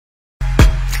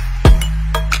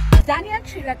Daniel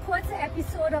 3 records the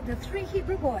episode of the 3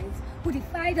 Hebrew boys who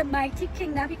defied the mighty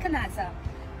King Nebuchadnezzar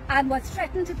and was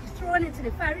threatened to be thrown into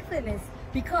the fiery furnace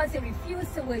because they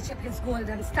refused to worship his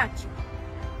golden statue.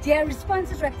 Their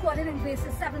response is recorded in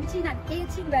verses 17 and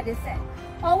 18, where they said,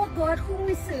 "Our God whom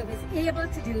we serve is able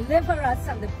to deliver us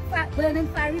from the burning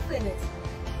fiery furnace.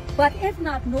 But if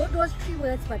not," note those 3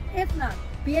 words, "but if not,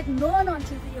 be it known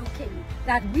unto thee, O king,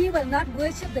 that we will not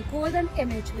worship the golden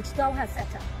image which thou hast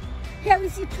set up." Here we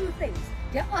see 2 things: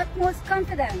 their utmost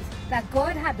confidence that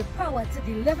God had the power to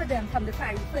deliver them from the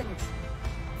fiery furnace.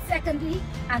 Secondly,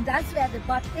 and that's where the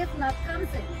 "but if not" comes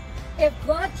in, if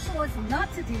God chose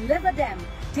not to deliver them,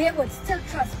 they would still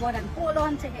trust God and hold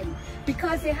on to him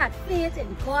because they had faith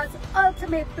in God's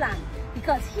ultimate plan,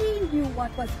 because he knew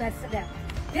what was best for them.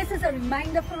 This is a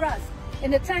reminder for us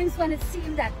in the times when it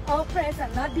seemed that our prayers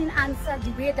are not being answered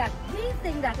the way that we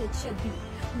think that it should be.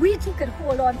 We too can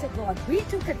hold on to God. We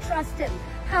too can trust him,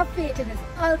 have faith in his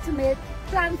ultimate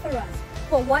plan for us.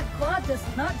 For what God does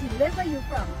not deliver you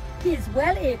from, he is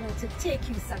well able to take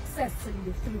you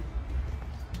successfully through.